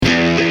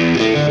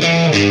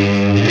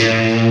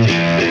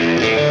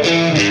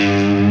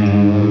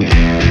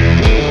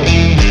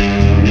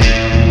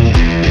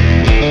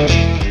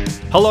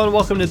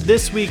welcome to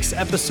this week's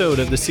episode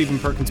of the Stephen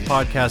Perkins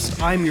Podcast.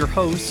 I'm your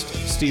host,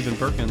 Stephen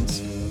Perkins.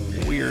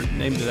 Weird,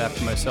 named it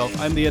after myself.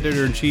 I'm the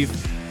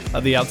editor-in-chief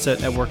of the OUTSET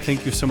Network.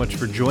 Thank you so much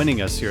for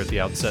joining us here at the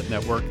OUTSET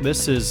Network.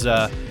 This is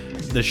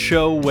the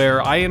show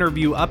where I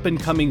interview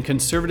up-and-coming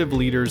conservative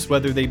leaders,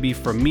 whether they be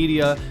from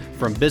media,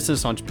 from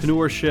business,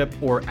 entrepreneurship,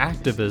 or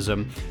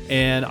activism,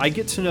 and I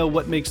get to know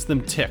what makes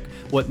them tick,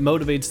 what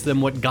motivates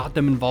them, what got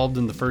them involved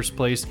in the first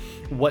place,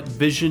 what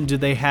vision do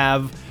they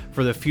have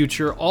for the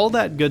future, all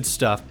that good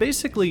stuff,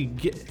 basically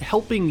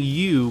helping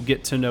you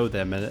get to know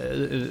them, and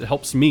it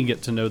helps me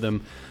get to know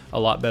them a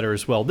lot better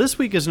as well. This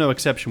week is no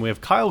exception. We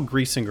have Kyle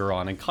Griesinger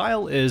on, and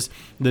Kyle is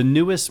the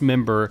newest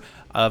member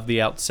of the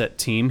OUTSET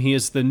team. He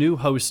is the new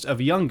host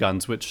of Young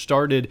Guns, which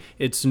started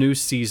its new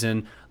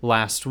season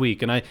last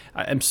week. And I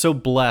am so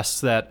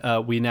blessed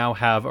that we now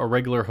have a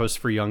regular host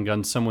for Young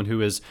Guns, someone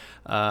who is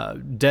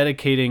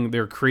dedicating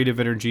their creative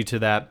energy to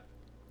that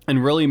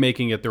and really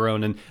making it their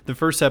own. And the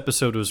first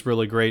episode was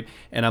really great,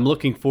 and I'm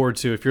looking forward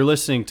to, if you're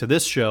listening to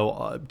this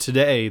show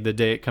today, the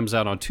day it comes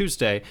out on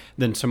Tuesday,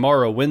 then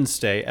tomorrow,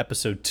 Wednesday,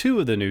 episode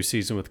 2 of the new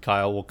season with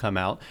Kyle will come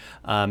out.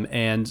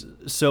 And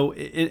so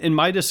in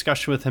my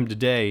discussion with him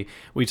today,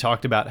 we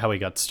talked about how he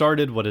got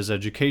started, what his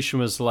education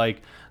was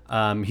like.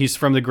 He's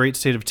from the great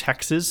state of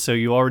Texas, so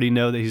you already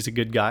know that he's a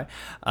good guy.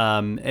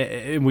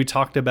 And we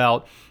talked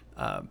about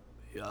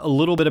a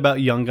little bit about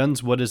Young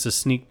Guns, what is a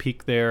sneak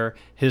peek there,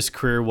 his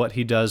career, what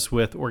he does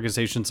with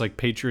organizations like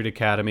Patriot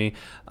Academy.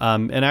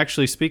 And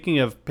actually, speaking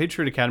of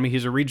Patriot Academy,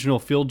 he's a regional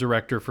field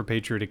director for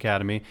Patriot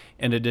Academy,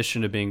 in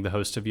addition to being the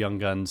host of Young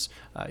Guns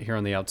here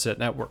on the OUTSET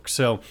Network.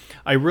 So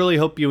I really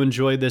hope you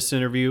enjoyed this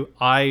interview.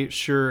 I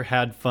sure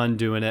had fun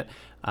doing it.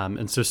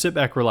 And so sit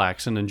back,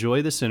 relax, and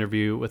enjoy this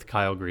interview with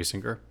Kyle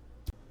Griesinger.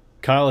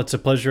 Kyle, it's a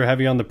pleasure to have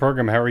you on the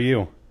program. How are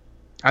you?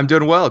 I'm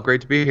doing well.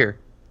 Great to be here.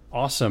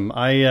 Awesome.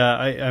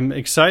 I'm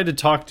excited to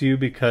talk to you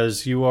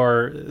because you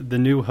are the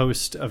new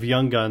host of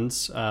Young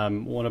Guns,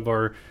 one of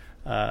our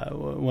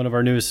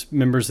newest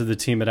members of the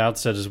team at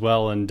OUTSET as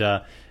well, and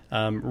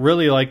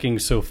really liking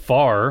so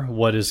far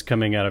what is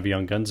coming out of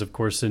Young Guns. Of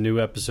course, the new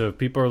episode, if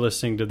people are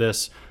listening to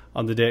this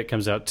on the day it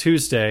comes out,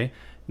 Tuesday,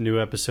 new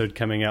episode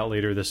coming out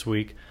later this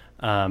week.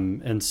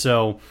 And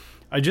so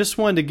I just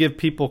wanted to give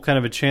people kind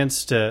of a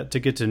chance to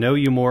get to know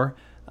you more,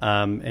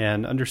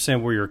 and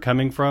understand where you're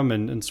coming from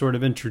and sort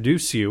of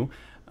introduce you.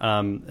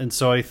 And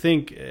so I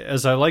think,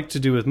 as I like to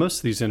do with most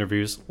of these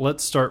interviews,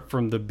 let's start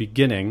from the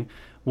beginning.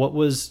 What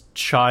was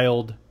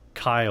child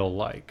Kyle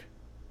like?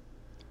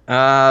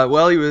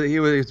 Well, he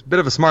was a bit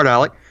of a smart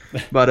aleck,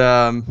 but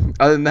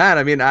other than that,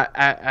 I mean,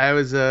 I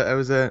was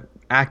an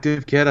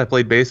active kid. I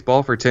played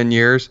baseball for 10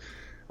 years.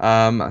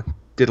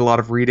 Did a lot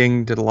of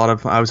reading,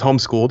 I was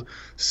homeschooled.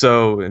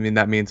 So, I mean,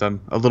 that means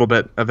I'm a little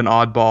bit of an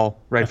oddball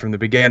right from the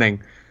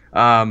beginning.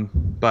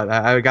 But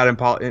I got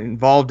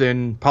involved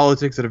in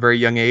politics at a very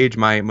young age.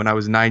 When I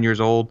was 9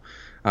 years old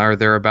or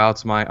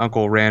thereabouts, my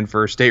uncle ran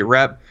for state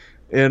rep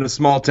in a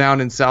small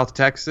town in South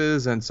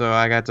Texas, and so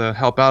I got to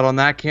help out on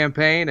that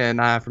campaign.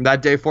 And from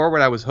that day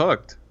forward, I was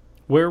hooked.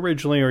 Where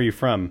originally are you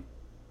from?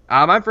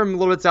 I'm from a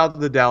little bit south of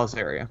the Dallas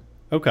area.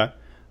 Okay.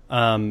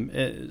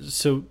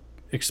 So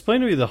explain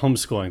to me the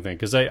homeschooling thing,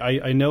 because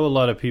I know a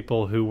lot of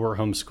people who were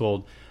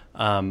homeschooled,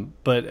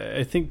 but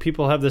I think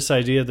people have this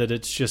idea that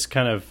it's just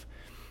kind of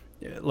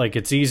like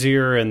it's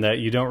easier and that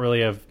you don't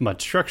really have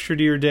much structure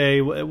to your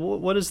day.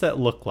 What does that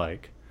look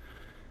like?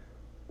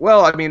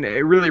 Well, I mean,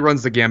 it really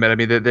runs the gamut. I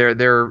mean,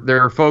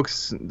 there are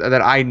folks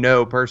that I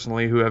know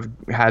personally who have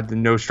had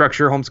no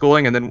structure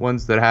homeschooling, and then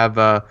ones that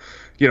have,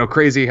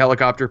 crazy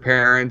helicopter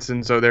parents,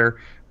 and so they're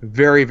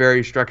very,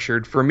 very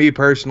structured. For me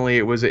personally,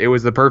 it was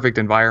the perfect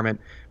environment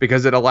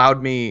because it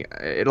allowed me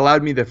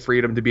the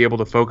freedom to be able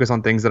to focus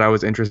on things that I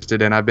was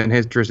interested in. I've been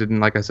interested in,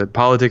 like I said,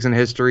 politics and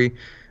history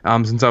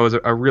since I was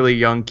a really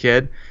young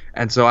kid.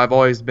 And so I've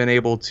always been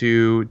able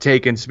to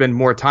take and spend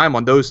more time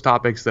on those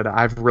topics that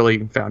I've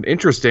really found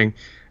interesting,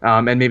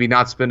 and maybe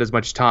not spend as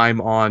much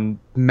time on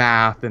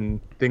math and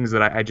things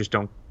that I just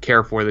don't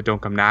care for, that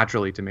don't come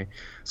naturally to me.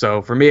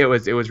 So for me, it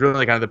was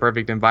really kind of the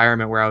perfect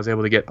environment where I was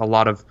able to get a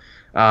lot of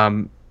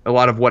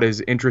what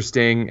is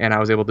interesting, and I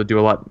was able to do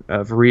a lot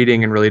of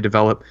reading and really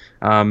develop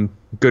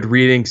good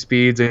reading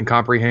speeds and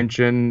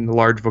comprehension,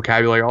 large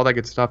vocabulary, all that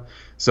good stuff.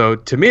 So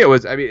to me,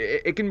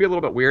 it can be a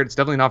little bit weird. It's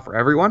definitely not for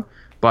everyone,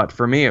 but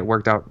for me, it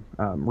worked out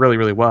really,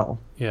 really well.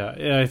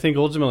 Yeah, I think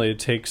ultimately it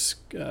takes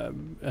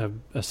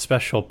a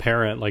special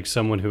parent, like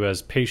someone who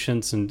has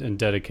patience and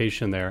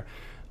dedication there.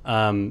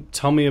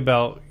 Tell me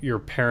about your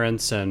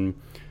parents, and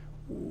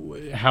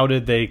how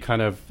did they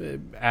kind of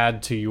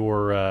add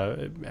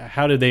to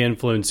how did they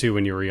influence you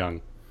when you were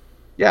young?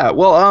 Yeah,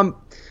 well,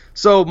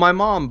 so my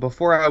mom,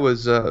 before I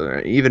was,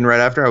 even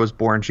right after I was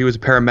born, she was a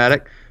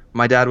paramedic.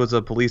 My dad was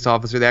a police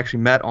officer. They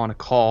actually met on a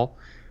call.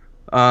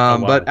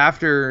 Wow. But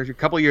after a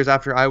couple of years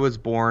after I was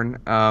born,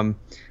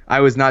 I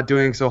was not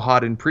doing so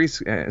hot in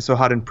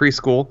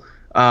preschool.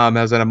 I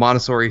was at a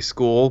Montessori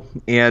school,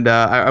 and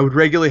I would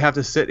regularly have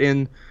to sit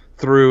in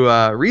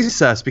through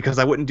recess because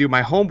I wouldn't do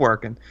my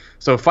homework. And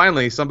so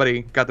finally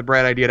somebody got the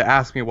bright idea to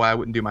ask me why I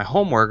wouldn't do my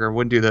homework or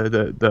wouldn't do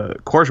the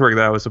coursework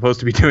that I was supposed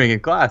to be doing in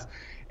class.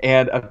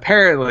 And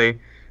apparently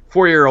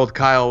 4-year-old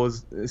Kyle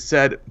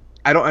said,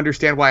 "I don't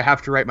understand why I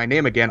have to write my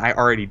name again. I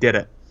already did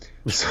it."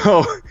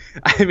 So,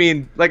 I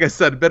mean, like I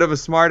said, a bit of a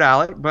smart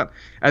aleck. But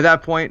at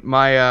that point,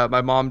 my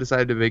mom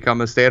decided to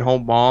become a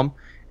stay-at-home mom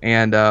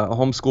and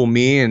homeschool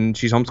me, and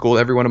she's homeschooled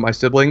every one of my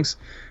siblings.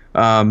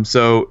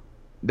 So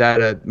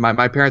that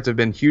my parents have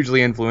been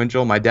hugely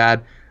influential. My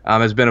dad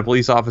has been a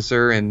police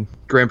officer in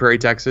Grand Prairie,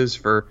 Texas,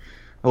 for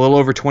a little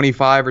over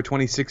 25 or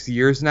 26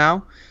 years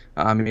now.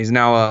 He's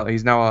now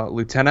a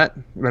lieutenant.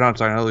 Or I'm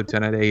sorry, not a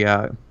lieutenant,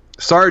 a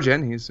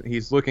sergeant.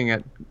 He's looking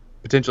at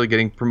potentially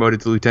getting promoted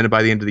to lieutenant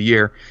by the end of the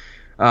year.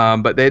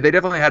 But they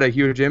definitely had a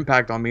huge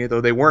impact on me,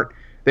 though they weren't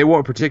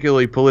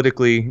particularly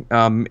politically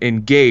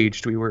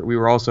engaged. We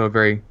were also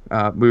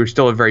we were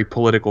still a very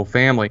political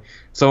family.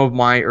 Some of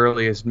my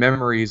earliest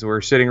memories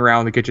were sitting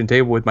around the kitchen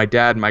table with my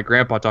dad and my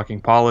grandpa talking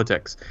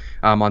politics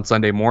on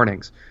Sunday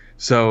mornings.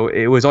 So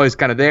it was always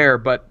kind of there.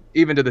 But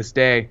even to this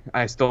day,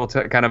 I still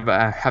kind of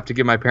have to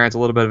give my parents a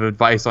little bit of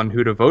advice on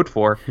who to vote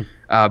for.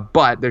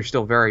 But they're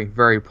still very,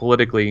 very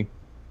politically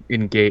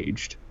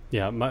engaged.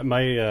 Yeah,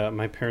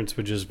 my parents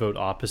would just vote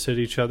opposite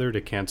each other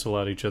to cancel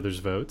out each other's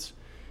votes.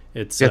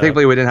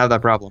 Thankfully we didn't have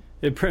that problem.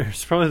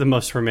 It's probably the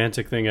most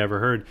romantic thing I ever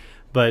heard.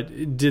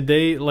 But did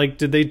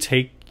they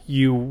take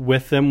you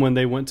with them when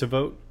they went to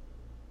vote?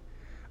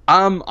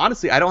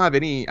 Honestly,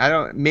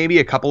 maybe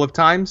a couple of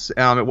times.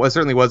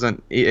 Certainly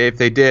wasn't, if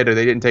they did or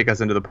they didn't take us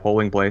into the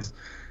polling place.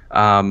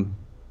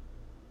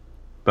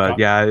 But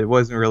yeah, it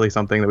wasn't really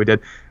something that we did.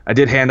 I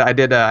did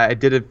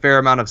a fair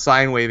amount of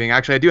sign waving.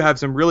 Actually, I do have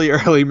some really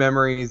early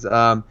memories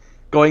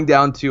going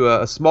down to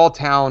a small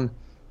town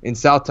in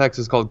South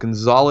Texas called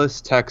Gonzales,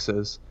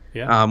 Texas,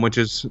 which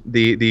is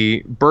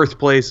the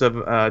birthplace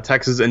of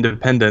Texas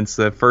independence.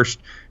 The first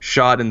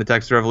shot in the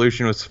Texas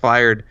Revolution was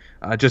fired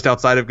just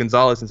outside of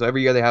Gonzales, and so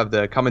every year they have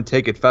the Come and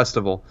Take It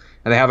festival,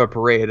 and they have a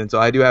parade. And so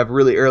I do have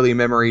really early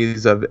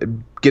memories of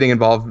getting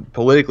involved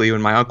politically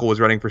when my uncle was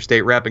running for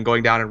state rep and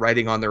going down and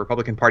writing on the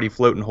Republican Party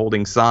float and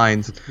holding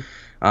signs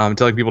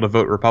telling people to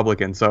vote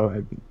Republican.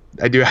 So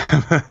I do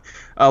have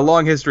a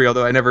long history,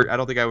 although I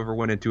don't think I ever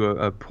went into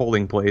a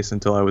polling place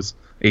until I was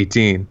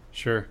 18.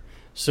 Sure.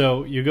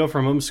 So you go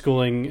from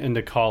homeschooling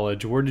into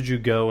college. Where did you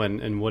go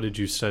and what did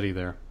you study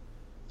there?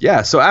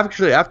 Yeah, so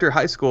actually after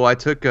high school, I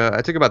took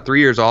about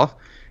 3 years off,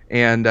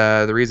 and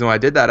the reason why I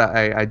did that,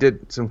 I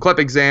did some CLEP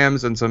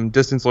exams and some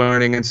distance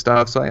learning and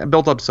stuff, so I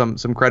built up some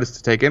credits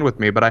to take in with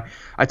me. But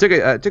I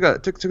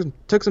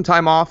took some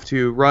time off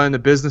to run the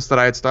business that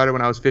I had started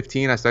when I was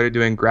 15. I started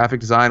doing graphic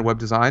design, web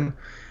design.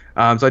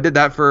 So I did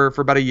that for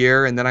about a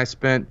year, and then I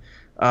spent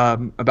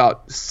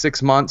about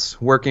 6 months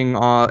working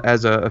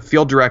as a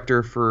field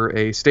director for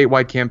a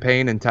statewide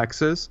campaign in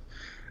Texas.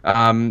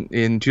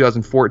 In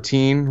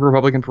 2014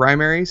 Republican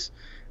primaries.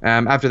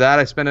 After that,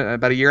 I spent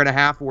about a year and a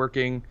half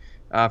working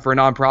for a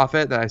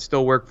nonprofit that I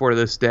still work for to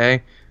this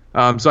day.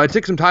 So I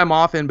took some time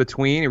off in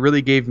between. It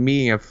really gave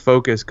me a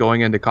focus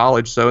going into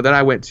college. So then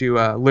I went to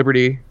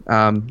Liberty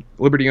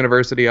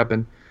University up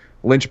in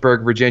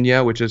Lynchburg,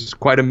 Virginia, which is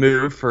quite a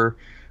move for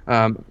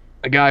a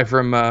guy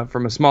from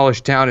a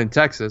smallish town in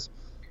Texas.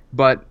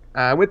 But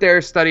I went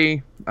there to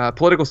study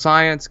political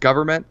science,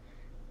 government,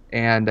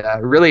 and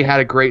really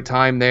had a great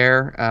time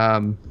there.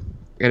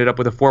 Ended up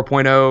with a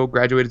 4.0,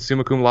 graduated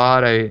summa cum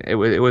laude. It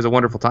was a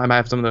wonderful time. I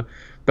have some of the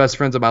best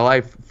friends of my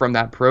life from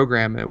that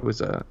program. It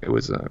was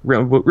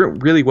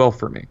really well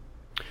for me.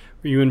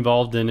 Were you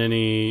involved in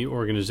any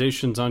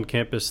organizations on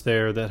campus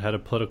there that had a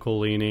political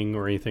leaning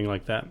or anything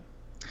like that?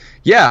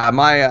 Yeah,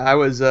 I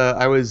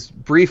was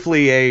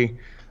briefly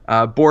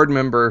a board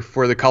member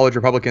for the College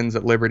Republicans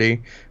at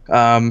Liberty.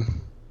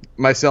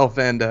 Myself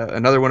and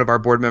another one of our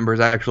board members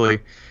actually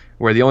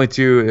were the only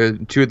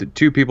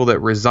two people that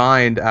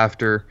resigned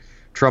after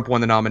Trump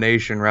won the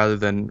nomination rather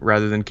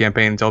than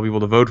campaign and tell people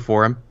to vote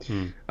for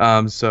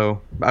him.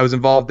 So I was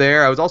involved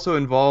there. I was also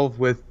involved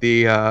with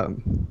the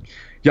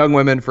Young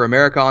Women for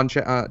America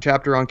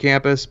chapter on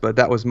campus, but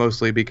that was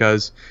mostly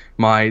because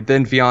my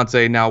then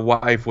fiance, now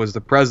wife, was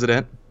the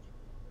president.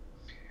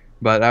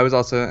 But I was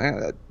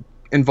also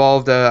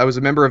involved. I was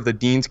a member of the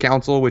Dean's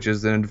Council, which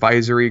is an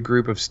advisory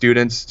group of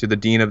students to the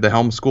Dean of the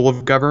Helm School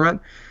of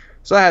Government.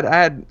 So I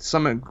had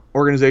some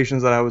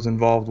organizations that I was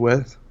involved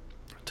with.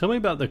 Tell me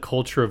about the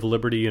culture of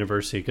Liberty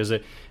University, because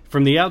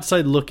from the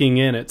outside looking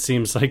in, it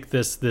seems like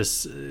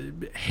this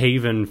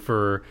haven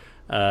for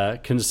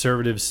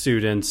conservative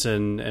students,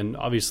 and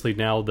obviously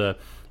now the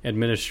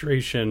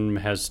administration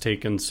has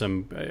taken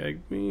some,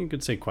 you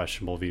could say,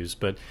 questionable views,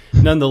 but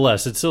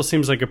nonetheless, it still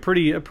seems like a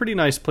pretty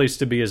nice place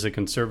to be as a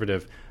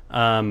conservative.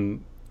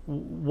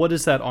 What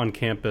is that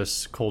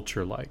on-campus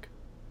culture like?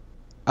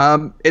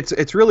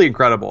 It's really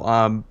incredible.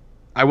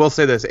 I will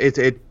say this: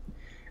 it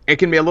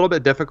can be a little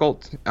bit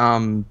difficult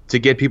to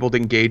get people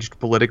engaged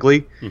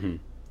politically. Mm-hmm.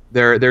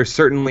 There's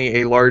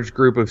certainly a large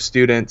group of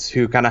students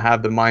who kind of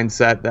have the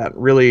mindset that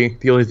really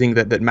the only thing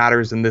that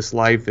matters in this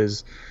life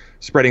is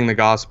spreading the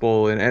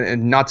gospel,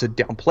 and not to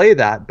downplay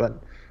that,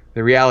 but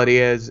the reality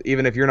is,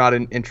 even if you're not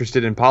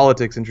interested in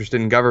politics,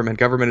 interested in government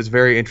is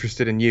very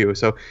interested in you.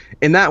 So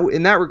in that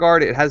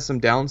regard, it has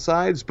some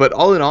downsides, but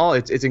all in all,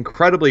 it's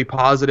incredibly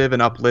positive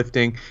and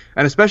uplifting.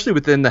 And especially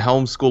within the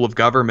Helm School of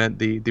Government,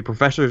 the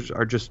professors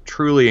are just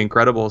truly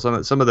incredible.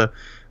 Some of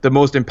the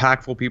most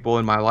impactful people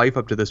in my life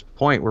up to this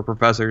point were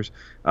professors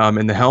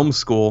in the Helm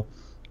School.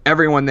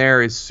 Everyone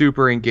there is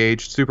super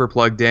engaged, super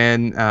plugged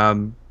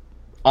in,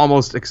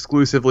 almost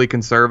exclusively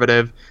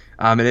conservative.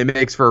 And it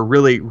makes for a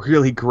really,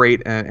 really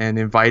great and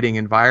inviting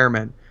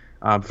environment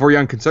for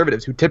young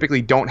conservatives who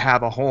typically don't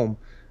have a home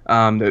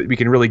that we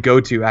can really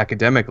go to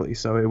academically.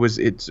 So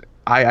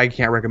I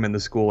can't recommend the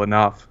school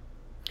enough.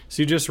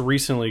 So you just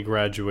recently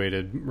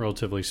graduated,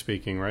 relatively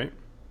speaking, right?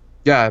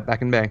 Yeah,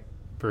 back in May.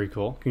 Very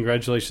cool.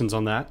 Congratulations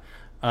on that.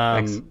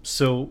 Thanks.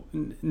 So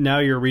now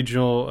you're a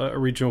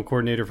regional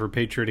coordinator for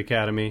Patriot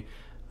Academy.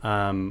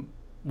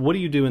 What do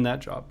you do in that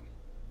job?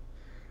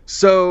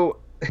 So,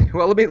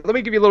 well, let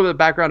me give you a little bit of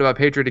background about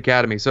Patriot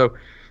Academy. So,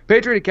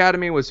 Patriot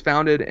Academy was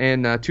founded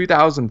in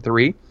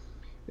 2003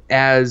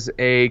 as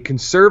a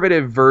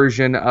conservative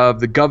version of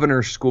the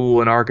governor's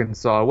school in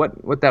Arkansas.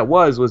 What that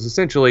was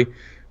essentially,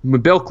 when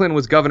Bill Clinton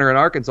was governor in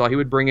Arkansas, he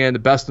would bring in the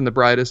best and the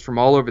brightest from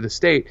all over the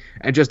state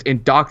and just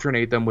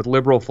indoctrinate them with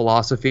liberal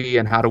philosophy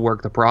and how to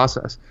work the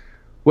process.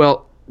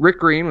 Well, Rick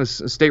Green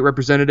was a state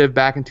representative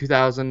back in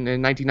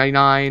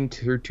 1999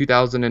 through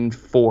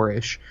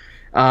 2004-ish,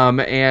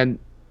 and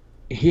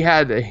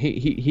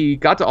he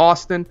got to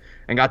Austin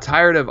and got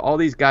tired of all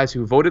these guys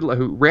who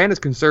ran as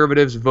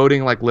conservatives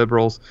voting like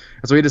liberals,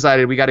 and so he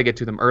decided we got to get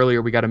to them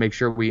earlier. We got to make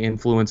sure we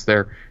influence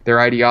their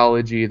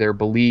ideology, their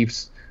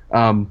beliefs,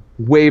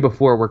 way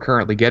before we're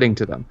currently getting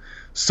to them.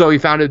 So he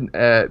founded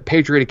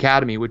Patriot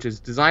Academy, which is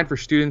designed for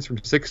students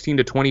from 16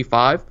 to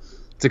 25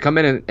 to come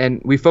in,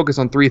 and we focus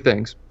on three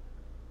things.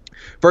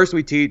 First,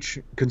 we teach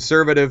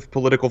conservative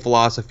political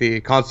philosophy,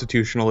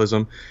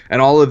 constitutionalism,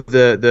 and all of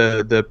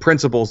the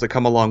principles that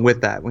come along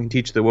with that. We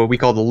teach what we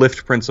call the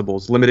LIFT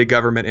principles: limited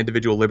government,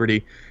 individual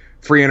liberty,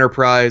 free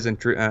enterprise, and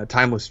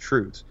timeless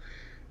truths.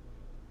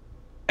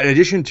 In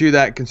addition to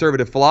that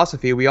conservative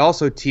philosophy, we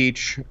also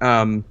teach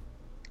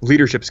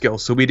leadership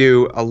skills. So we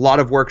do a lot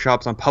of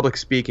workshops on public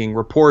speaking,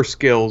 rapport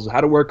skills,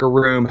 how to work a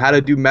room, how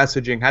to do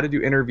messaging, how to do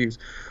interviews,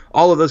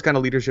 all of those kind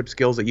of leadership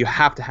skills that you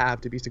have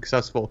to be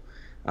successful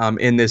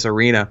in this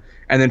arena.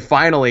 And then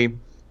finally,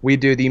 we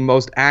do the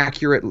most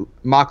accurate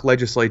mock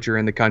legislature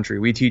in the country.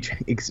 We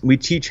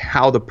teach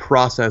how the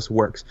process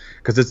works,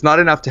 because it's not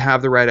enough to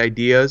have the right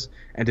ideas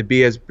and to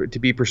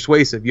be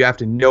persuasive. You have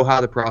to know how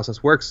the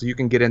process works so you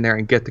can get in there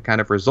and get the kind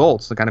of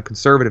results, the kind of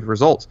conservative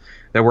results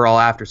that we're all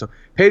after. So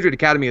Patriot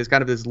Academy is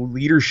kind of this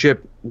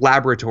leadership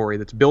laboratory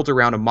that's built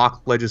around a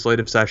mock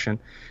legislative session.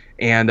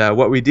 And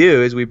what we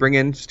do is we bring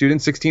in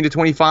students 16 to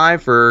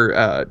 25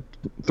 for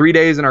 3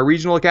 days in our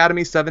regional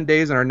academy, 7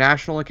 days in our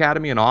national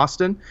academy in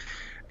Austin.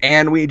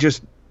 And we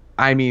just,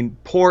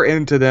 pour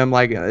into them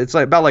like it's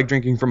about like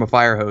drinking from a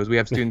fire hose. We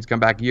have students come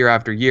back year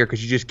after year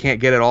because you just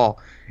can't get it all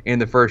in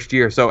the first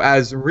year. So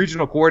as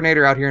regional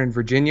coordinator out here in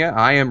Virginia,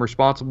 I am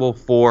responsible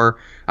for,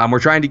 we're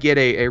trying to get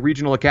a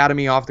regional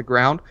academy off the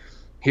ground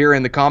here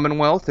in the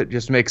Commonwealth. It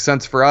just makes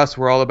sense for us.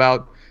 We're all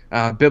about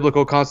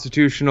biblical,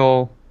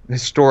 constitutional,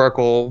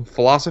 historical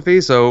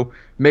philosophy, so it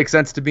makes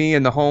sense to be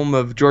in the home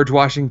of George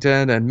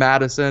Washington and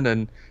Madison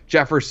and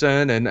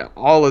Jefferson and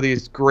all of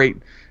these great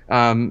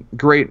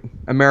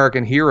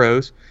American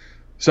heroes.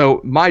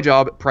 So my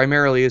job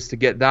primarily is to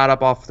get that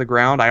up off the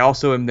ground. I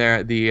also am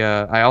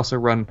there. I also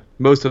run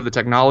most of the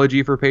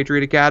technology for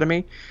Patriot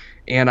Academy,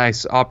 and I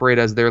operate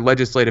as their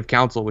legislative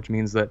counsel, which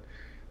means that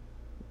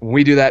when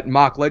we do that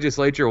mock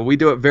legislature, we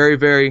do it very,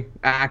 very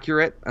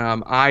accurate.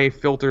 I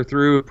filter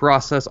through,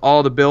 process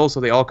all the bills so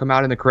they all come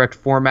out in the correct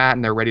format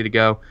and they're ready to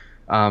go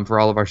for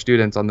all of our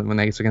students when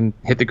they can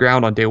hit the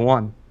ground on day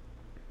one.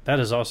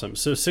 That is awesome.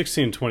 So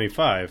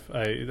 1625,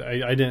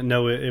 I didn't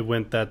know it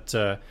went that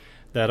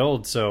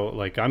old. So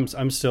like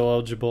I'm still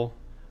eligible.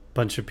 A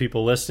bunch of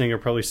people listening are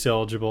probably still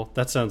eligible.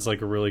 That sounds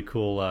like a really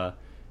cool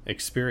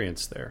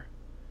experience there.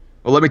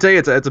 Well, let me tell you,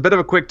 it's a bit of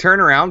a quick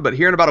turnaround, but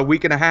here in about a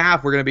week and a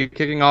half, we're going to be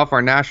kicking off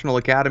our National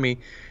Academy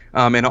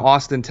in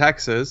Austin,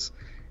 Texas,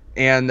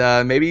 and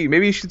maybe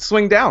you should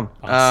swing down.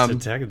 Austin,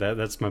 Texas,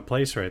 that's my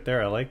place right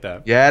there. I like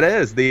that. Yeah, it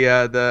is. The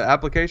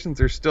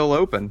applications are still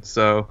open,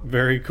 so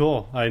very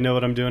cool. I know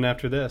what I'm doing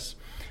after this.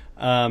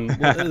 Well,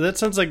 that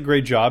sounds like a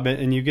great job,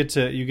 and you get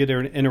to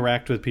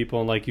interact with people,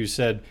 and like you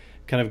said,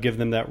 kind of give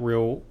them that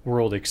real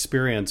world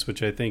experience,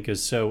 which I think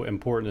is so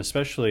important,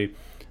 especially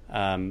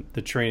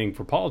the training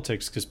for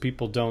politics, because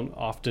people don't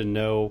often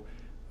know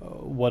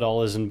what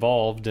all is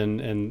involved,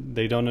 and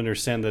they don't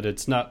understand that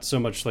it's not so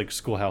much like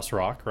Schoolhouse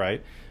Rock,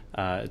 right?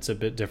 It's a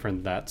bit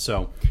different than that.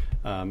 So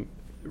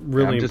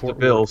really I'm just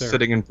important. A bill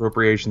sitting in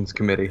appropriations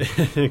committee,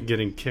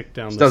 getting kicked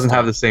down. Doesn't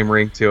have the same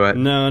ring to it.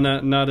 No,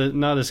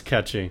 not as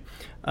catchy.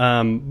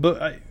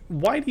 But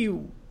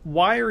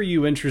why are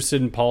you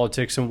interested in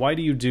politics, and why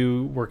do you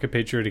do work at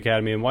Patriot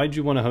Academy, and why did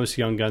you want to host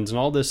Young Guns and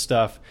all this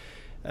stuff?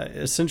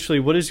 essentially,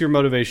 what is your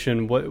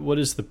motivation? What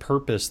is the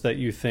purpose that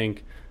you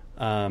think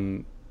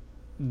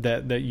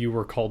that you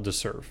were called to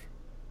serve?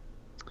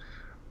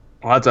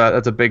 Well,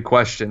 that's a big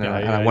question, and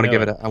I want to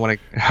give it. I want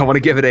to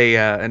give it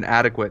an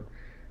adequate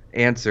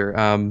answer.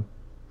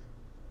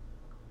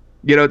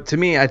 To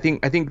me, I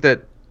think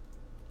that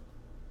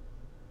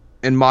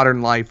in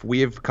modern life we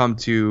have come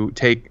to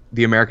take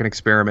the American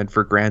experiment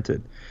for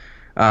granted.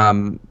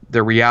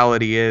 The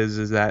reality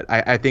is that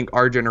I think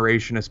our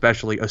generation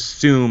especially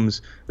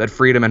assumes that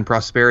freedom and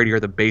prosperity are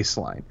the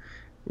baseline,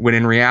 when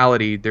in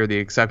reality they're the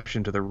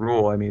exception to the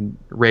rule. I mean,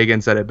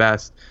 Reagan said it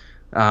best.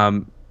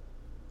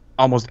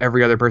 Almost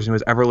every other person who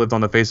has ever lived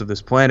on the face of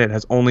this planet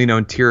has only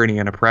known tyranny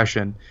and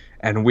oppression,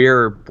 and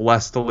we're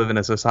blessed to live in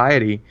a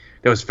society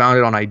that was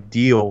founded on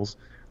ideals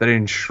that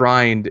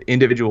enshrined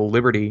individual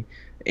liberty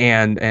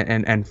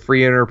and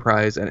free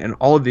enterprise and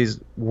all of these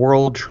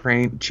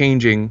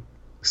world-changing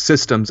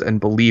systems and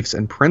beliefs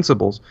and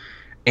principles.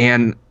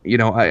 And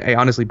I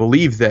honestly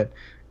believe that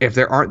if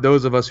there aren't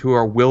those of us who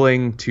are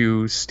willing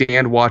to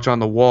stand watch on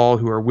the wall,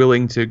 who are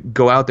willing to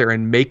go out there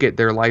and make it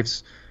their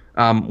life's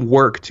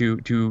work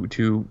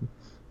to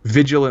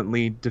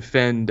vigilantly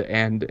defend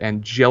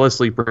and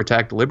jealously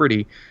protect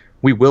liberty,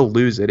 we will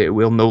lose it. It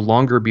will no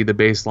longer be the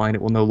baseline.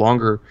 It will no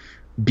longer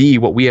be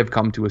what we have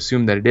come to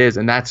assume that it is,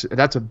 and that's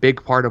a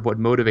big part of what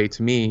motivates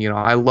me.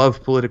 I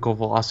love political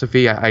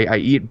philosophy. I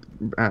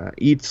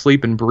eat,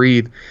 sleep, and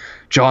breathe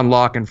John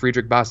Locke and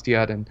Friedrich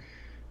Bastiat and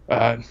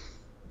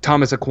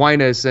Thomas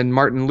Aquinas and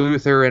Martin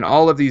Luther and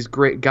all of these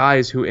great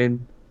guys who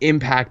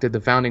impacted the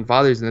founding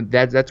fathers, and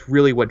that's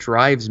really what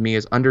drives me,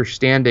 is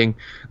understanding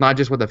not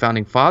just what the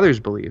founding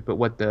fathers believed, but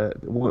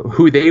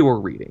who they were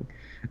reading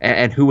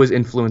and who was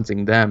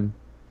influencing them.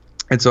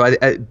 And so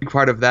a big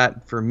part of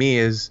that for me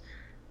is,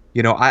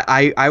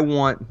 I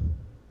want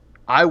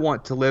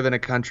to live in a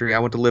country, I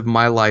want to live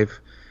my life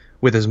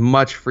with as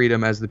much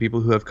freedom as the people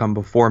who have come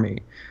before me,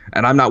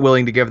 and I'm not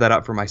willing to give that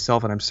up for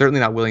myself, and I'm certainly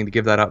not willing to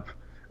give that up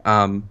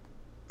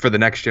for the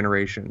next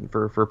generation,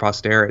 for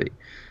posterity.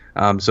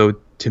 So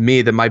to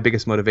me, my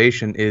biggest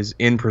motivation is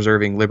in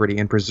preserving liberty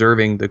and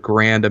preserving the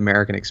grand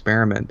American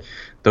experiment,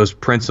 those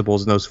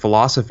principles and those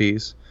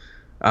philosophies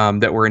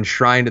that were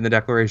enshrined in the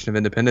Declaration of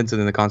Independence and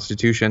in the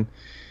Constitution,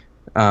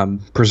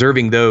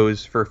 preserving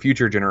those for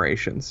future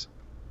generations.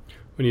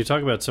 When you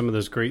talk about some of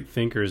those great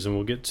thinkers, and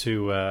we'll get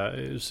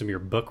to some of your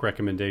book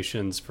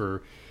recommendations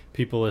for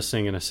people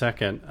listening in a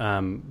second,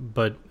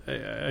 but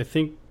I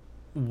think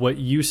what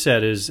you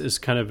said is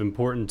kind of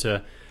important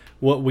to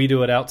what we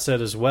do at OUTSET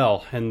as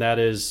well, and that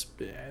is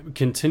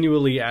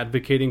continually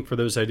advocating for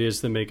those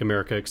ideas that make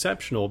America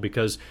exceptional,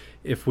 because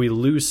if we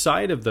lose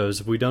sight of those,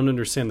 if we don't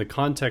understand the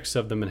context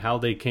of them and how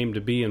they came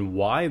to be and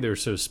why they're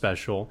so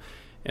special,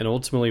 and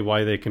ultimately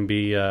why they can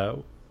be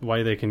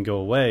why they can go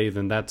away,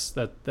 then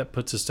that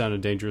puts us down a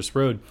dangerous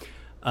road.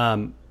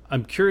 I'm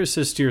curious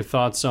as to your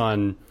thoughts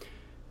on,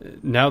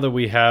 now that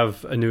we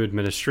have a new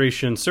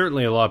administration,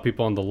 certainly a lot of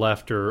people on the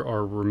left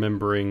are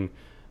remembering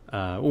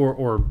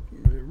or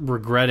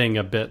regretting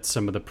a bit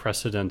some of the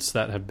precedents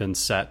that have been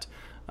set.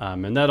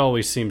 And that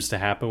always seems to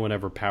happen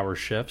whenever power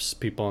shifts.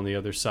 People on the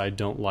other side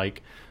don't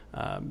like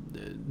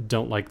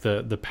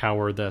the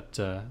power that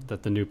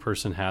the new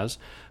person has.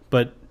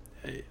 But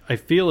I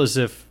feel as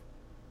if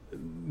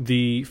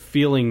the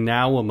feeling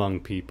now among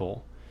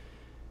people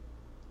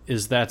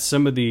is that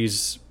some of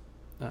these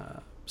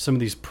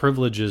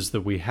privileges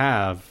that we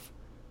have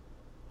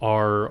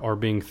are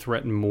being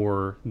threatened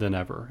more than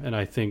ever. And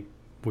I think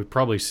we've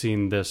probably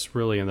seen this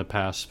really in the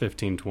past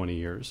 15, 20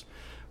 years.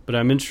 But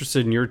I'm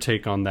interested in your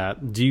take on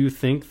that. Do you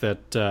think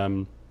that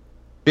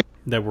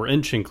that we're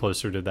inching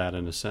closer to that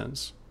in a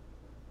sense?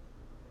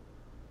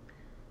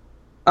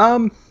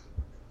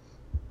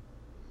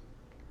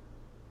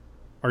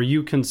 Are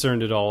you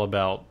concerned at all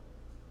about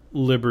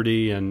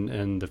liberty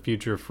and the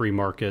future of free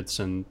markets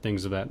and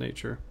things of that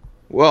nature?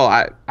 Well,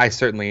 I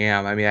certainly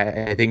am. I mean,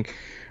 I think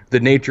the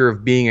nature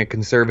of being a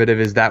conservative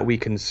is that we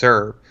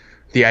conserve.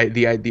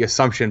 The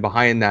assumption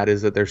behind that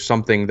is that there's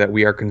something that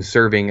we are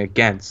conserving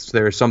against.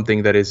 There's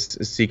something that is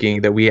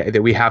seeking that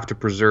we have to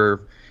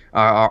preserve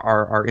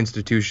our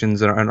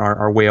institutions and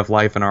our way of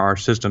life and our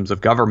systems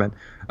of government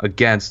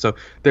against. So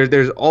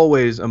there's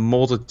always a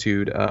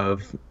multitude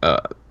of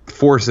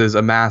forces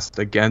amassed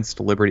against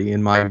liberty,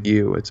 in my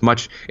view.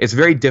 It's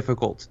very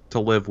difficult to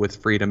live with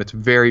freedom. It's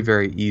very,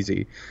 very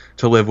easy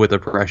to live with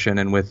oppression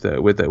and with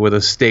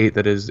a state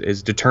that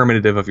is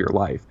determinative of your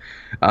life.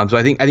 So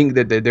I think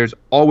that there's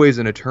always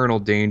an eternal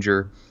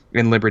danger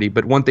in liberty.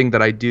 But one thing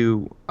that I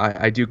do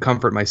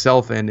comfort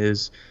myself in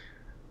is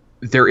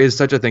there is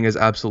such a thing as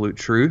absolute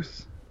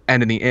truth,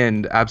 and in the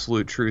end,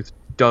 absolute truth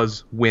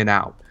does win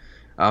out.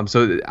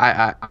 So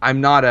I'm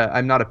not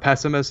a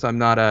pessimist. I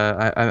don't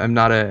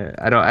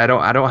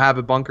have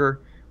a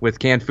bunker with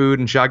canned food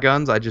and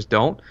shotguns. I just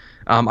don't.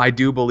 I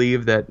do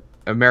believe that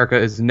America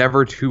is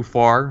never too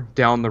far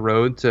down the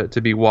road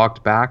to be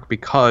walked back,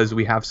 because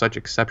we have such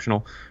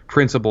exceptional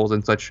principles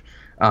and such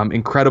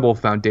incredible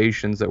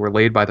foundations that were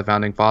laid by the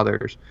founding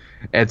fathers.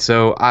 And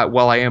so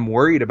while I am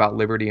worried about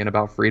liberty and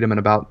about freedom and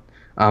about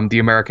the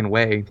American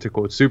way, to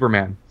quote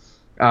Superman.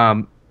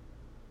 I'm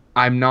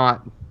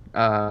not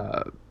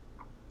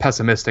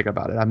pessimistic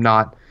about it.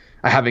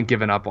 I haven't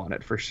given up on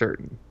it for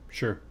certain.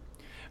 Sure.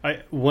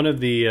 One of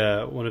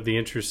the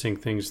interesting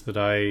things that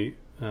I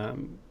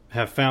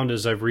have found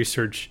as I've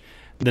researched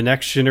the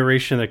next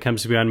generation that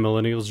comes beyond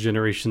millennials,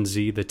 Generation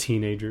Z, the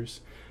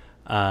teenagers,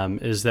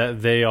 is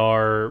that they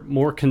are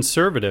more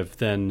conservative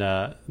than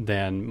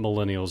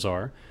millennials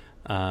are.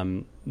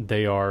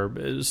 They are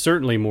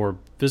certainly more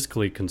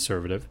fiscally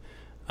conservative.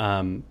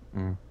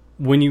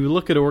 When you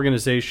look at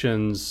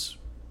organizations,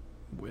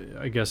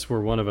 I guess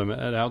we're one of them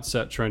at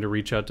OUTSET trying to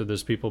reach out to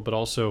those people, but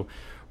also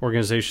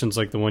organizations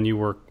like the one you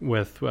work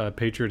with,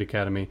 Patriot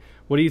Academy.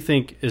 What do you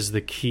think is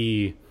the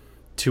key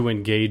to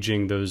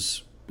engaging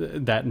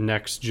that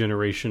next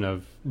generation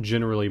of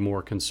generally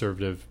more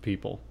conservative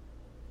people?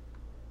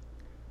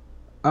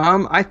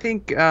 I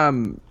think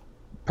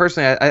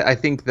personally, I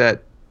think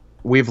that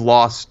we've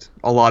lost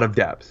a lot of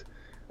depth.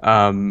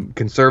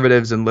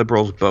 Conservatives and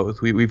liberals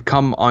both. We've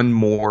come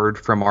unmoored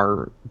from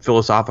our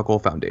philosophical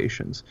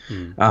foundations.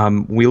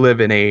 We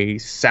live in a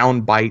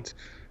soundbite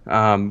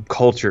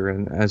culture,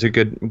 and as a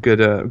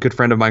good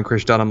friend of mine,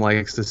 Chris Dunham,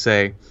 likes to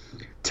say,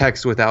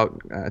 text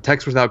without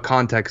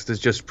context is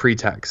just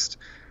pretext.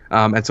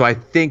 And so I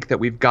think that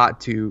we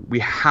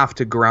have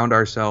to ground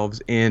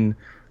ourselves in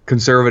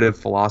conservative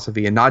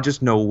philosophy and not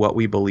just know what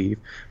we believe,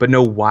 but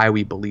know why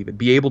we believe it.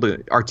 Be able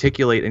to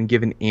articulate and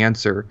give an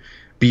answer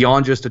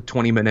beyond just a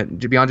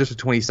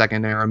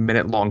 20-second or a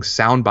minute-long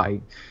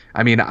soundbite.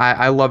 I mean,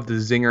 I love the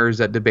zingers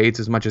at debates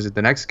as much as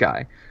the next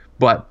guy,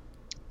 but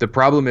the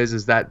problem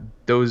is that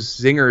those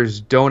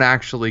zingers don't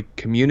actually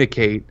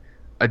communicate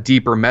a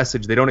deeper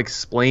message. They don't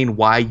explain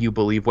why you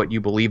believe what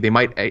you believe. They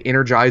might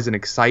energize and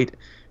excite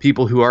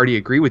people who already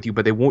agree with you,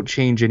 but they won't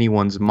change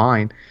anyone's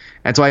mind.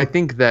 And so I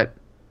think that,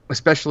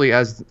 especially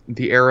as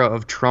the era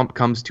of Trump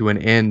comes to an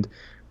end,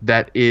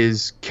 that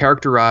is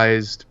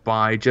characterized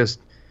by just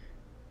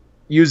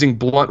using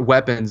blunt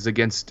weapons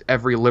against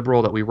every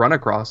liberal that we run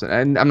across.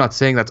 And I'm not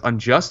saying that's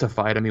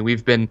unjustified. I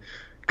mean,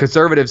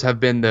 conservatives have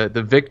been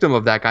the victim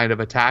of that kind of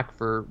attack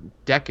for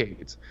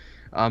decades.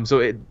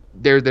 So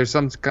there's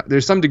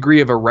some degree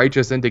of a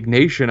righteous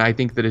indignation, I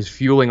think, that is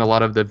fueling a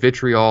lot of the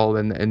vitriol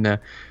and the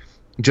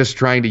just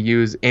trying to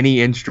use any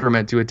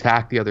instrument to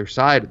attack the other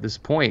side at this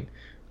point.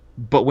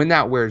 But when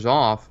that wears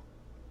off,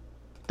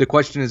 the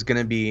question is going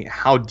to be,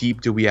 how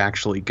deep do we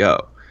actually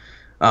go?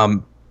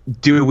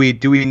 Do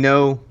we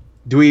know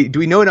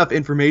enough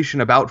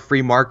information about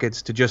free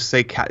markets to just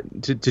say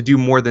to do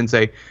more than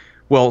say,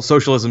 well,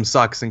 socialism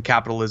sucks and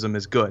capitalism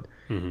is good?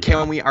 Mm-hmm.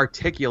 Can we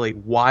articulate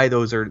why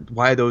those are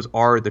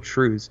the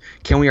truths?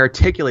 Can we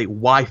articulate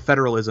why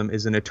federalism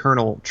is an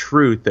eternal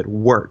truth that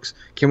works?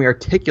 Can we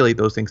articulate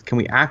those things? Can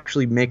we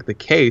actually make the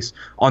case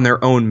on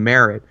their own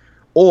merit?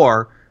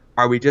 Or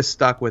are we just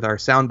stuck with our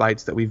sound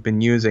bites that we've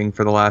been using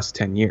for the last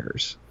 10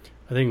 years?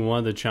 I think one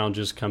of the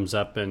challenges comes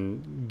up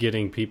in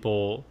getting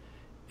people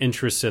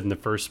interested in the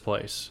first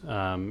place.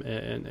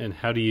 And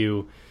how do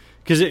you,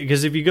 because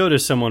if you go to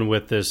someone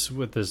with this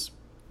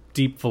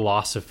deep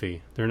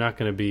philosophy, they're not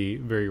going to be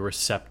very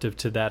receptive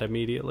to that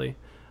immediately.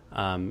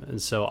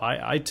 And so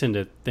I tend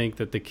to think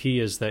that the key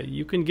is that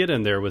you can get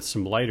in there with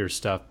some lighter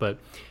stuff, but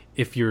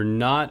if you're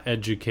not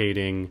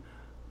educating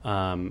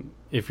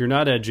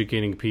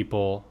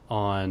people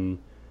on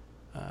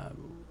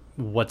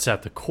what's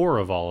at the core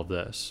of all of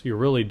this, you're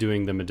really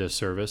doing them a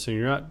disservice, and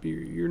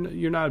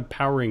you're not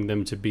empowering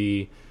them to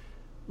be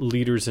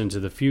leaders into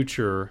the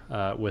future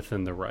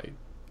within the right.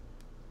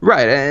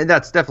 Right, and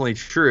that's definitely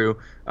true.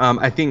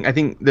 I think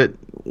that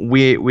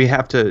we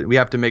have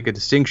to make a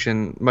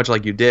distinction, much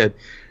like you did.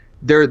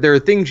 There are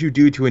things you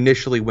do to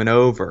initially win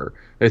over.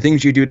 There are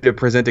things you do to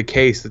present a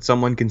case that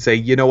someone can say,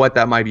 you know what,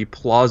 that might be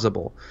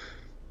plausible.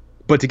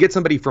 But to get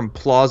somebody from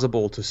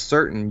plausible to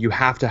certain, you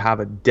have to have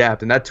a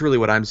depth, and that's really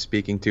what I'm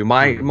speaking to.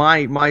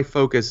 My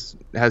focus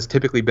has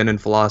typically been in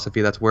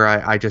philosophy. That's where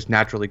I just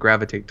naturally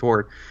gravitate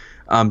toward.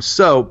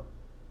 So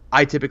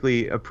I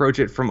typically approach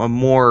it from a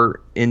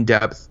more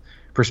in-depth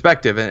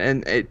perspective,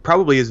 and it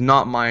probably is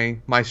not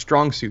my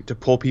strong suit to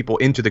pull people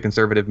into the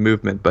conservative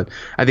movement. But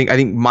I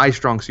think my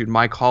strong suit,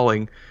 my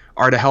calling,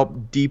 are to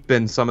help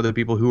deepen some of the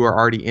people who are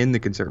already in the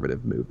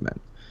conservative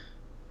movement.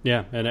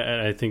 Yeah, and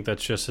I think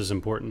that's just as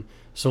important.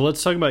 So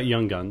let's talk about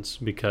Young Guns,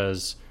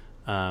 because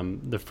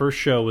the first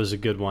show was a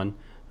good one,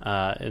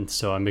 and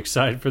so I'm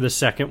excited for the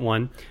second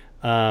one.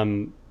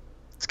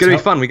 It's going to be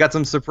fun. We got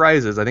some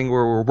surprises. I think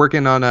we're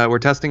working on we're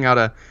testing out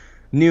a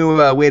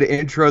new way to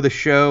intro the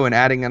show and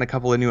adding in a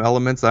couple of new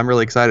elements that I'm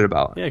really excited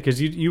about. Yeah,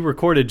 because you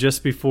recorded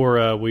just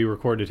before we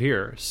recorded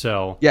here.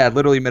 So yeah,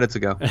 literally minutes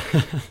ago.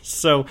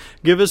 So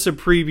give us a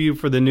preview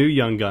for the new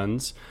Young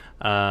Guns.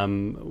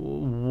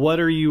 What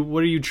are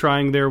you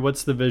trying there?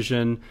 What's the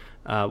vision?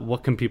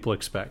 What can people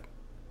expect?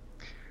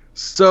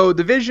 So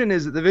the vision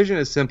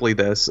is simply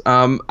this.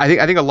 I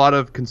think a lot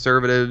of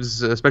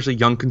conservatives, especially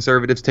young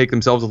conservatives, take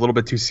themselves a little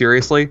bit too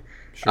seriously.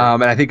 Sure.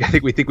 And I think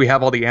we think we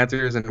have all the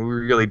answers, and we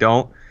really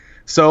don't.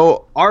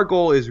 So our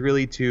goal is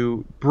really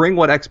to bring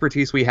what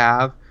expertise we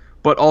have,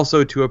 but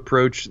also to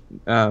approach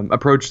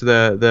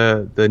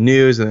the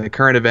news and the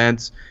current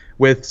events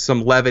with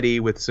some levity,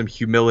 with some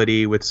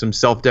humility, with some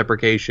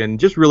self-deprecation.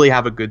 Just really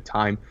have a good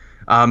time.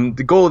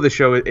 The goal of the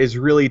show is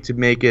really to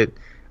make it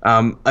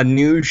a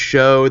news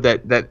show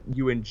that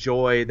you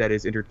enjoy, that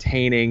is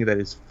entertaining, that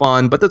is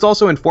fun, but that's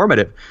also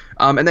informative,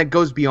 and that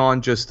goes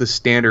beyond just the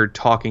standard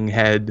talking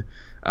head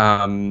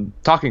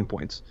talking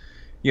points.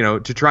 To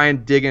try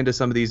and dig into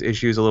some of these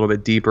issues a little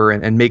bit deeper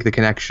and make the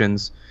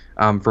connections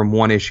from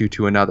one issue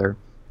to another,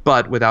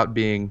 but without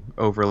being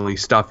overly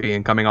stuffy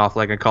and coming off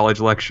like a college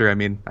lecture. I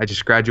mean, I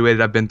just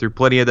graduated. I've been through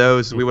plenty of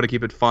those. So we want to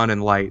keep it fun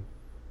and light.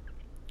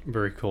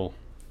 Very cool.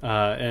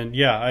 And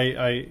yeah,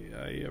 I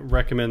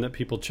recommend that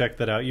people check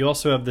that out. You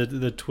also have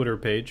the Twitter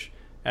page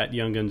at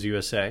Young Guns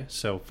USA,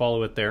 so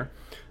follow it there.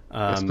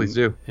 Yes, please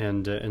do.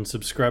 And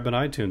subscribe on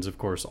iTunes, of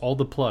course. All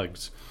the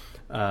plugs.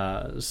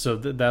 So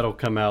that'll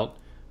come out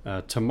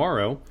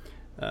tomorrow.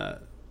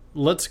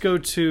 Let's go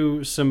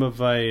to some of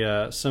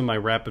my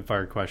rapid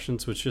fire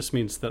questions, which just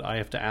means that I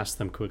have to ask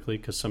them quickly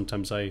because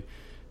sometimes I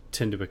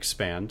tend to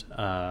expand.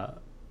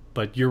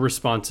 But your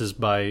responses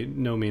by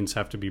no means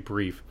have to be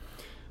brief.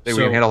 We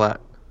can handle that.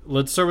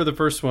 Let's start with the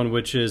first one,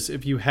 which is,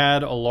 if you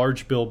had a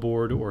large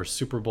billboard or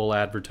Super Bowl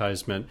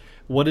advertisement,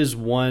 what is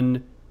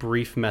one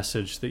brief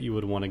message that you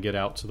would want to get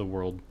out to the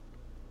world?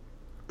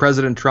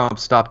 President Trump,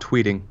 stop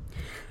tweeting.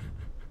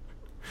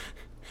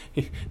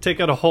 Take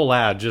out a whole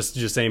ad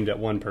just aimed at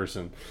one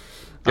person.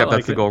 Yeah,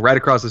 that's the goal. Right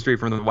across the street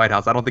from the White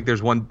House. I don't think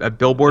there's a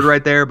billboard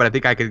right there, but I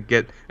think I could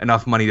get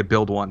enough money to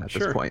build one at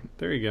this point.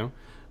 There you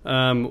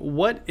go.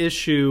 What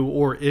issue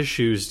or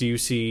issues do you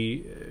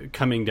see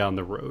coming down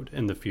the road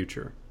in the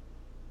future?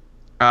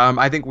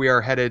 I think we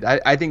are headed.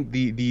 I think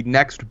the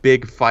next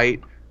big fight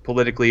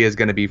politically is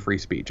going to be free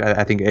speech.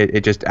 I think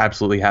it just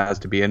absolutely has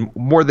to be, and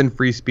more than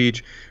free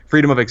speech,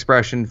 freedom of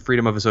expression,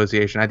 freedom of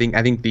association. I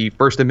think the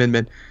First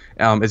Amendment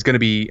is going to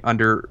be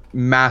under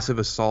massive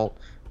assault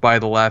by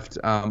the left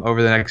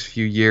over the next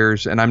few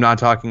years. And I'm not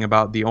talking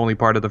about the only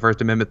part of the First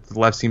Amendment that the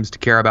left seems to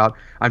care about.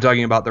 I'm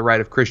talking about the right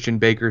of Christian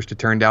bakers to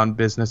turn down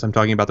business. I'm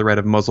talking about the right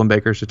of Muslim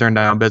bakers to turn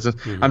down business.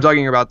 Mm-hmm. I'm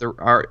talking about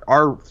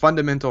our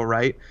fundamental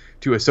right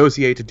to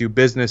associate, to do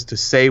business, to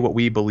say what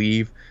we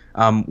believe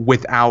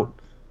without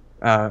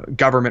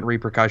government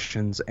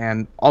repercussions,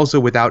 and also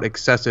without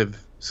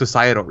excessive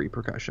societal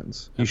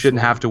repercussions. You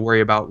shouldn't have to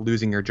worry about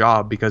losing your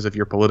job because of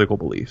your political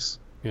beliefs.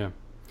 Yeah.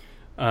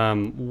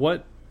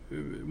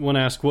 Want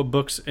to ask, what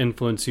books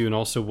influence you, and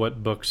also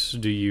what books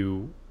do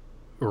you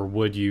or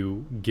would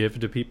you give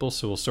to people?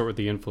 So we'll start with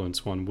the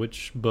influence one.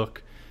 Which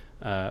book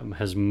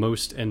has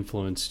most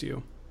influenced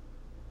you?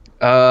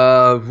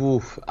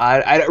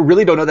 I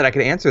really don't know that I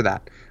can answer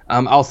that.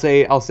 I'll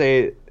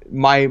say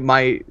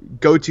my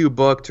go-to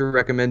book to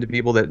recommend to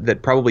people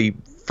that probably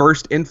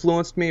first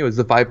influenced me was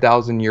The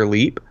 5,000 Year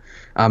Leap.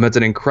 It's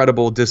an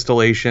incredible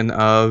distillation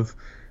of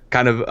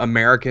kind of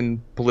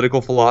American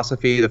political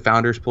philosophy, the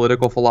founders'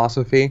 political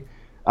philosophy.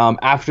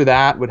 After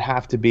that would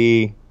have to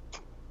be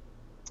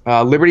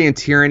Liberty and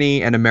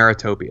Tyranny and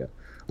Ameritopia.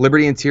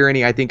 Liberty and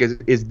Tyranny, I think,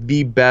 is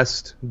the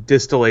best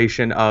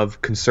distillation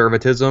of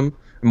conservatism,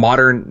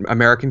 modern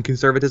American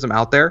conservatism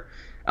out there.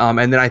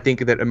 And then I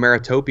think that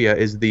Ameritopia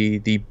is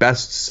the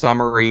best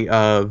summary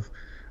of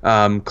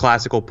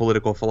classical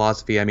political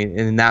philosophy. I mean,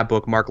 in that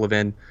book, Mark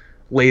Levin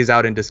lays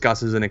out and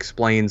discusses and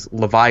explains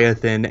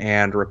Leviathan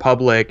and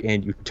Republic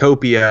and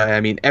Utopia. I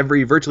mean,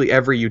 virtually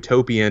every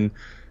utopian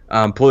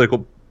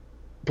political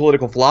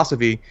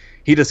philosophy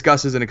he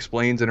discusses and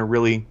explains in a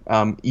really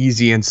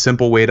easy and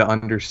simple way to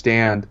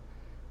understand.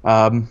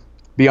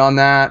 Beyond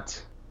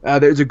that,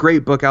 there's a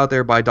great book out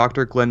there by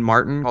Dr. Glenn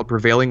Martin called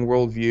Prevailing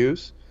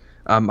Worldviews.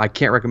 I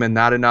can't recommend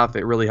that enough.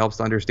 It really helps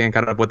to understand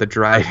kind of what the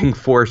driving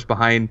force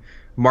behind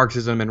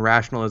Marxism and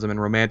rationalism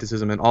and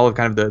romanticism and all of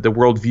kind of the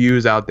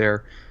worldviews out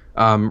there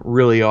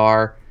really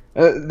are.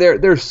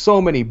 There's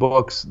so many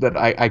books that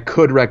I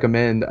could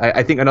recommend.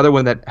 I think another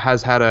one that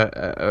has had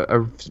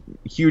a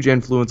huge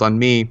influence on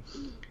me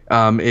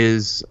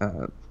is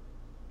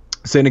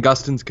St.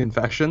 Augustine's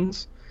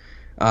Confessions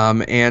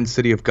and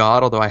City of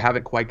God, although I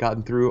haven't quite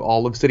gotten through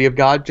all of City of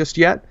God just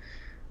yet.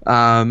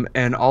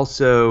 And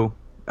also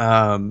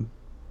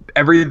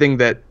everything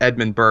that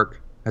Edmund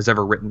Burke has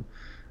ever written,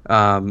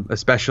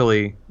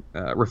 especially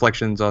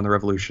Reflections on the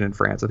Revolution in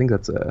France. I think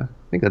that's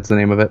the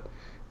name of it.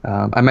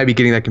 I might be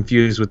getting that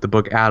confused with the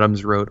book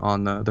Adams wrote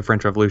on the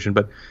French Revolution,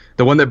 but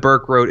the one that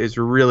Burke wrote is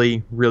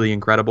really, really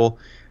incredible.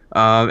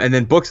 And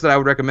then books that I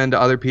would recommend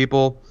to other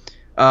people,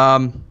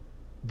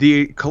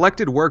 the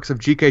collected works of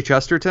G.K.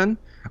 Chesterton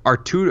are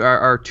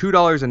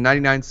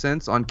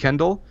 $2.99 on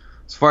Kindle.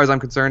 As far as I'm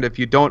concerned, if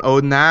you don't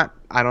own that,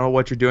 I don't know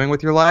what you're doing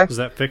with your life. Is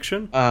that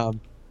fiction? No,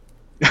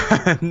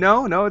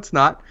 it's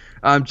not.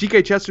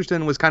 G.K.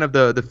 Chesterton was kind of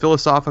the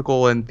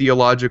philosophical and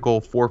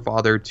theological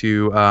forefather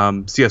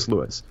to C.S.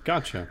 Lewis.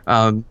 Gotcha.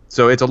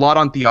 So it's a lot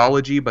on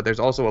theology, but there's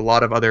also a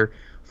lot of other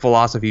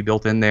philosophy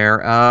built in there.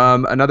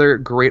 Another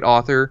great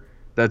author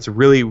that's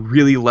really,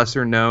 really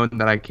lesser known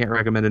that I can't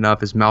recommend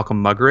enough is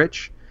Malcolm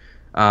Muggeridge.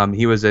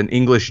 He was an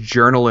English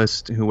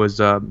journalist who was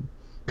kind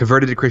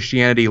converted to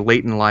Christianity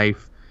late in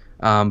life.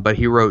 But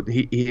he wrote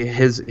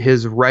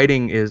his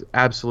writing is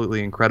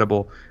absolutely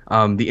incredible.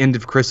 The End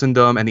of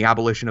Christendom and The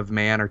Abolition of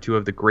Man are two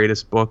of the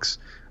greatest books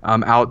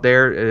out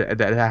there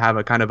that have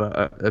a kind of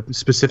a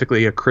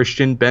specifically a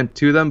Christian bent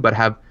to them, but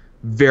have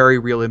very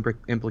real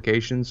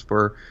implications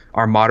for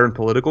our modern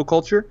political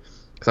culture.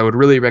 So I would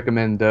really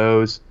recommend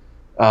those.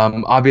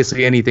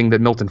 Obviously, anything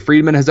that Milton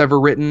Friedman has ever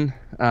written.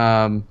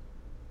 And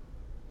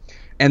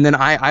then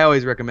I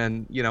always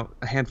recommend,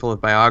 a handful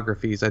of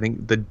biographies. I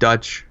think the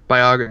Dutch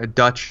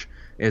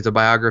is a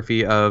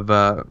biography of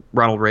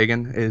Ronald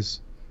Reagan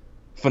is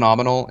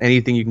phenomenal.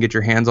 Anything you can get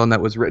your hands on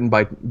that was written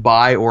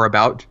by or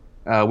about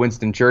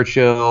Winston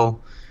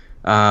Churchill.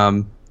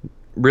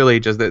 Really,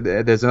 just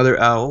there's another.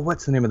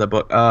 What's the name of the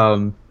book?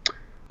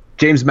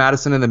 James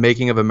Madison and the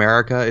Making of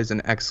America is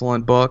an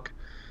excellent book.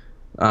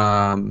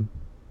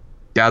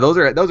 Yeah, those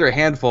are a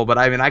handful, but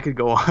I mean, I could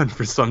go on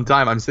for some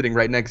time. I'm sitting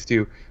right next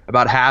to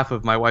about half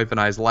of my wife and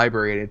I's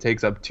library, and it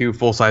takes up 2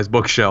 full-size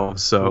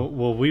bookshelves. So,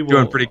 we will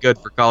doing pretty good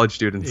for college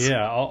students.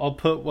 Yeah, I'll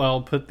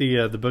put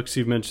the books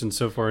you've mentioned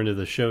so far into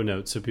the show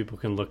notes so people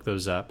can look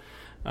those up.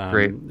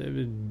 Great.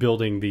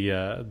 Building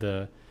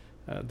the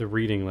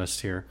reading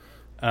list here.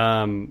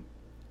 And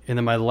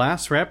then my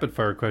last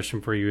rapid-fire question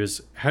for you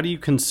is: how do you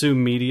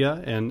consume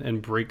media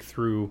and break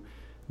through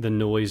the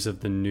noise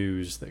of the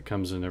news that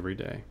comes in every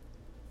day?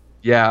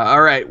 Yeah.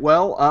 All right.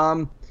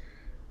 Well,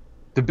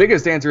 the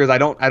biggest answer is I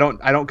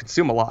don't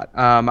consume a lot.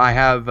 I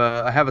have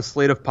a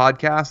slate of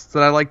podcasts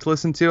that I like to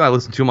listen to. I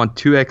listen to them on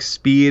 2x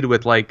speed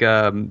with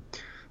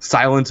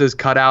silences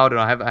cut out, and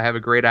I have a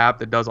great app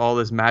that does all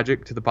this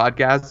magic to the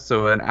podcast.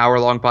 So an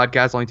hour-long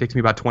podcast only takes me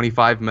about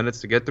 25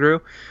 minutes to get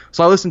through.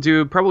 So I listen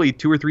to probably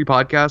 2 or 3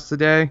 podcasts a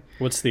day.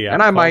 What's the app?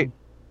 And I might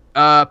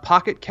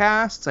Pocket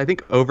Casts. I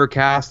think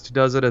Overcast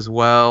does it as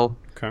well.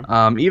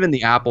 Okay. Even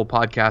the Apple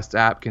Podcast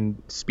app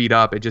can speed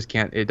up. It just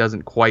can't. It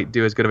doesn't quite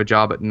do as good of a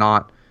job at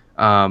not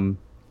the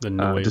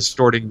noise.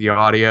 Distorting the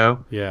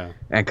audio. Yeah.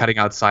 And cutting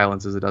out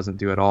silence as it doesn't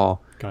do at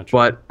all. Gotcha.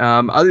 But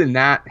other than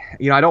that,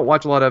 I don't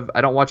watch a lot of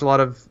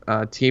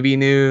TV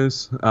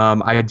news.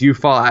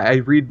 I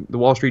read the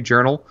Wall Street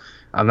Journal.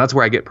 That's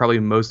where I get probably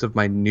most of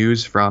my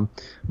news from.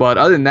 But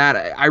other than that,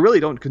 I really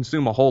don't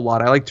consume a whole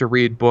lot. I like to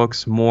read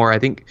books more. I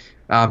think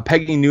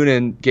Peggy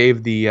Noonan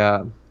gave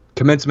the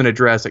commencement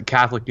address at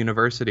Catholic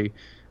University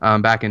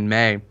back in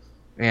May,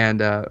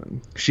 and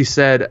she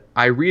said,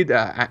 I read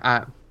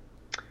the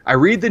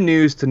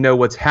news to know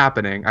what's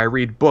happening. I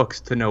read books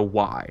to know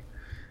why.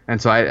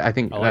 And so I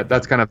think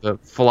that's kind of the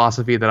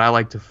philosophy that I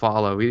like to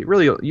follow. You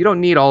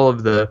don't need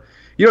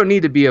you don't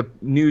need to be a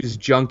news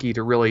junkie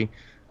to really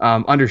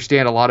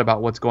understand a lot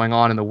about what's going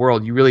on in the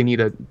world. You really need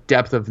a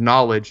depth of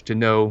knowledge to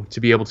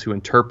be able to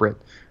interpret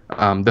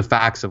the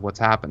facts of what's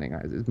happening,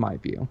 is my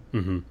view.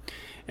 Mm-hmm.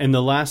 And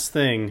the last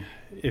thing,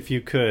 if you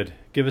could,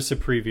 give us a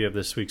preview of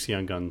this week's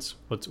Young Guns.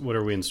 What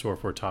are we in store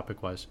for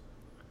topic-wise?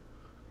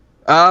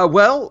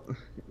 Well,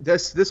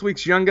 this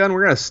week's Young Gun,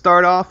 we're going to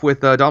start off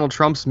with Donald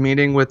Trump's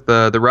meeting with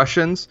the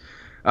Russians,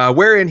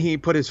 wherein he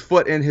put his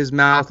foot in his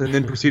mouth and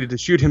then proceeded to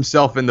shoot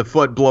himself in the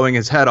foot, blowing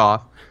his head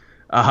off.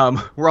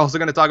 We're also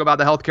going to talk about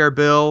the healthcare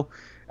bill,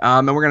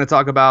 and we're going to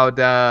talk about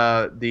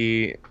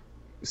the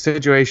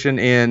situation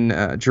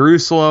in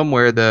Jerusalem,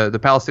 where the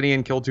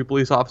Palestinian killed 2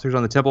 police officers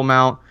on the Temple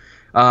Mount.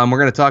 We're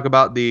going to talk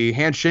about the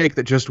handshake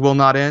that just will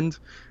not end.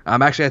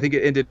 Actually, I think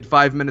it ended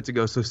 5 minutes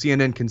ago, so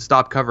CNN can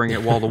stop covering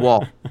it wall to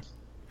wall.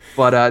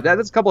 But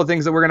that's a couple of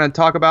things that we're going to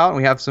talk about.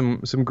 We have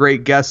some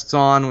great guests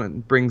on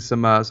and bring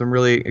some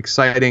really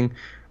exciting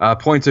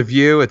points of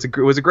view. It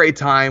was a great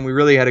time. We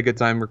really had a good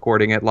time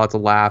recording it. Lots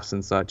of laughs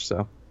and such.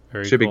 So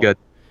should be good.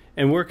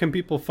 And where can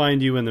people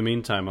find you in the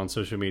meantime on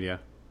social media?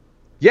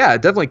 Yeah,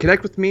 definitely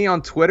connect with me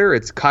on Twitter.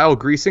 It's Kyle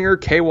Griesinger,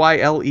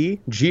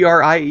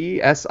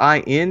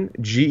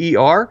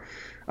 KyleGriesinger.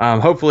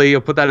 Hopefully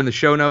you'll put that in the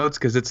show notes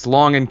because it's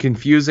long and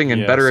confusing,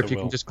 and better if you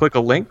can just click a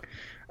link.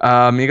 You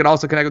can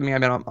also connect with me.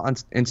 I'm on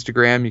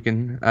Instagram. You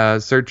can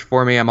search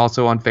for me. I'm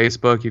also on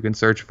Facebook. You can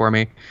search for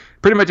me.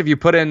 Pretty much if you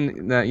put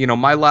in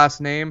my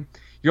last name,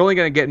 you're only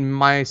going to get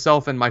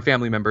myself and my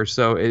family members.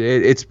 So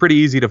it's pretty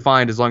easy to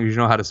find as long as you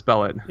know how to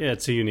spell it. Yeah,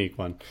 it's a unique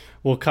one.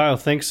 Well, Kyle,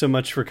 thanks so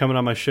much for coming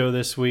on my show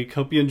this week.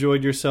 Hope you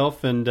enjoyed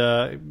yourself, and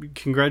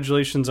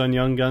congratulations on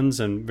Young Guns,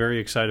 and very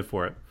excited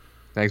for it.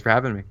 Thanks for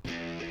having me.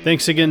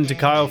 Thanks again to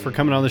Kyle for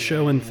coming on the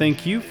show, and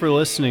thank you for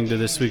listening to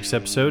this week's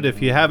episode. If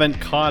you haven't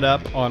caught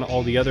up on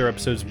all the other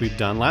episodes we've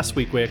done, last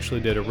week we actually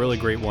did a really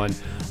great one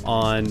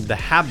on the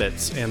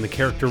habits and the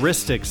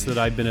characteristics that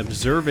I've been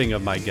observing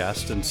of my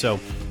guest. And so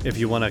if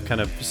you want to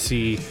kind of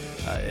see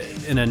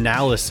an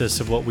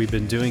analysis of what we've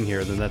been doing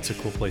here, then that's a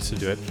cool place to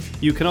do it.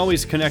 You can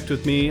always connect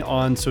with me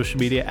on social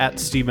media at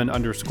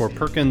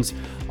Stephen_Perkins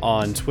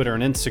on Twitter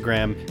and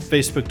Instagram,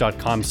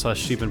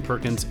 Facebook.com/Stephen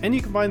Perkins, and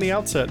you can find the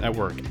OUTSET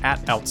Network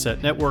at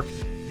OUTSET Network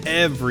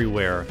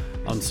everywhere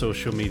on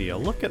social media.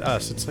 Look at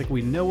us. It's like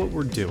we know what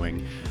we're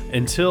doing.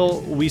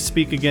 Until we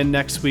speak again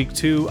next week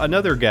to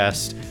another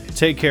guest,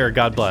 take care.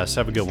 God bless.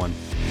 Have a good one.